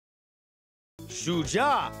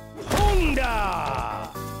Shujaa Ponda!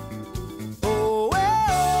 Oh,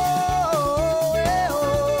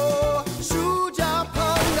 Shujaa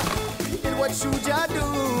Ponda did what Shujaa do.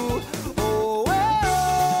 Oh,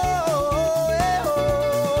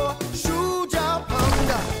 Shujaa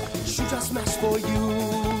Ponda, Shujaa smash for you.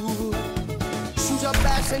 Shujaa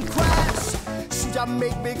bash and crash, Shujaa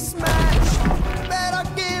make big smash. Better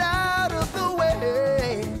get out of the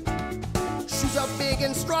way. Shujaa big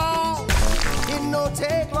and strong, it no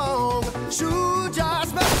take long. Shujaa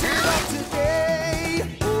smash it up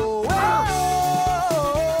today. Oh,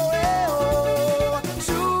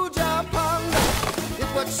 Shujaa Ponda is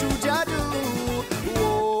what Shujaa do.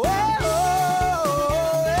 Oh,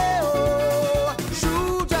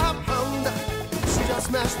 Shujaa Ponda, Shujaa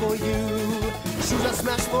smash for you. Shujaa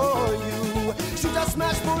smash for you. Shujaa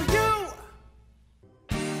smash for you.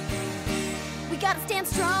 We gotta stand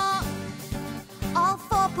strong. All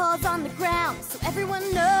four paws on the ground, so everyone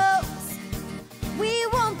knows we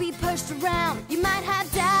won't be pushed around. You might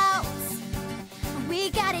have doubts, we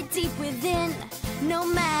got it deep within. No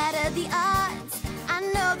matter the odds, I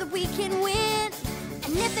know that we can win.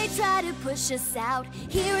 And if they try to push us out,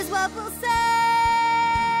 here is what we'll say.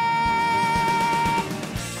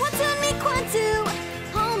 Quantum Quantum,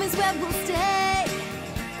 home is where we'll stay.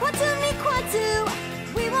 Quantum Quantum,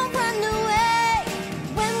 we won't run away.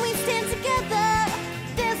 When we stand together,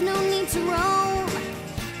 there's no need to roam.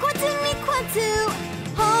 Quantum,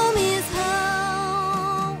 home is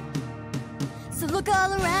home. So look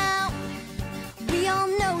all around, we all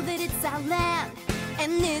know that it's our land,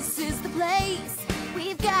 and this is the place.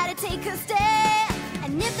 We've gotta take a stand,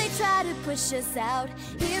 and if they try to push us out,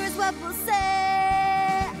 here is what we'll say.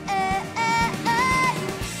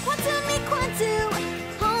 Quantum,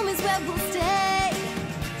 home is where we'll stay.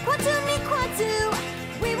 Quantum,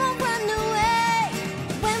 we won't run away.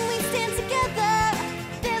 When we stand together,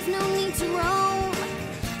 there's no need to roam.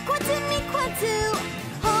 Quantum,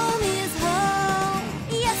 home is home.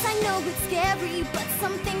 Yes, I know it's scary, but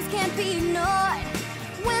some things can't be ignored.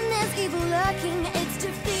 When there's evil lurking, its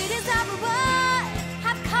defeat is our reward.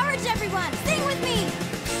 Have courage, everyone, sing with me.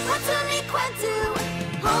 Quantum,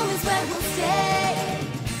 home is where we'll stay.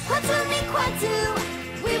 Quantum,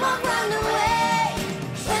 we won't run away.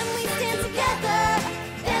 When we stand together,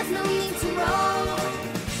 there's no need to roam.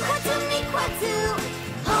 Quantum,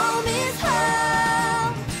 home is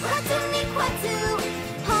home. Quantum,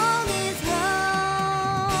 home is home.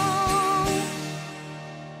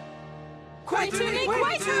 Quantum.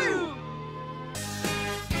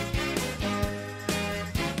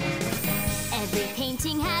 Every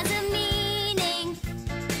painting has a meaning,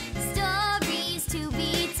 stories to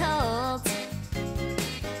be told.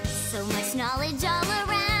 So much knowledge all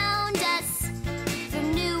around us, from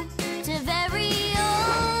new to very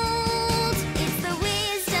old. It's the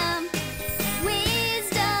wisdom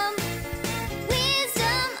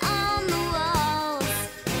on the walls.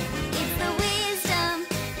 It's the wisdom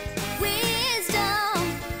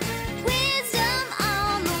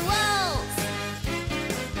on the walls.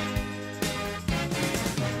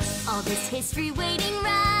 All this history waiting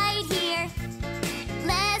right here,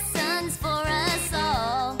 lessons for us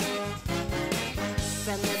all.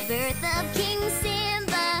 From the birth of King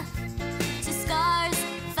Simba to Scar's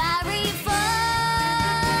fiery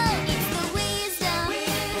fall. It's the wisdom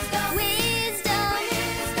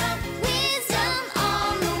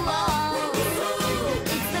on the walls.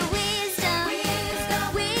 It's the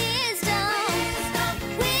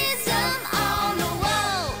wisdom on the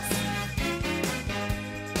walls.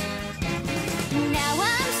 Now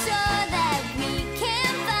I'm sure that we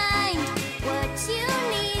can find what you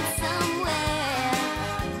need somewhere.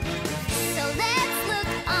 So let's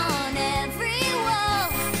look on every wall,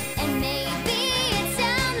 and maybe it's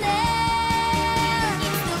down there.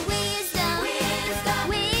 It's the wisdom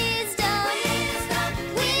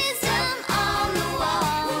on the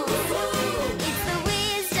walls. It's the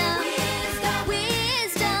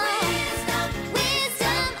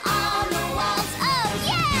wisdom on the walls. Oh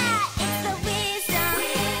yeah! It's the wisdom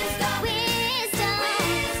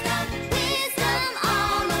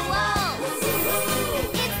on the walls.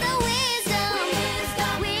 It's the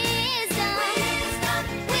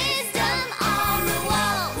wisdom on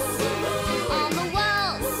the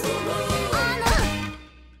walls. On the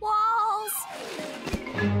walls.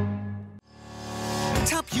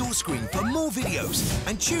 Tap your screen for more videos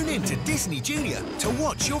and tune in to Disney Junior to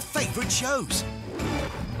watch your favourite shows.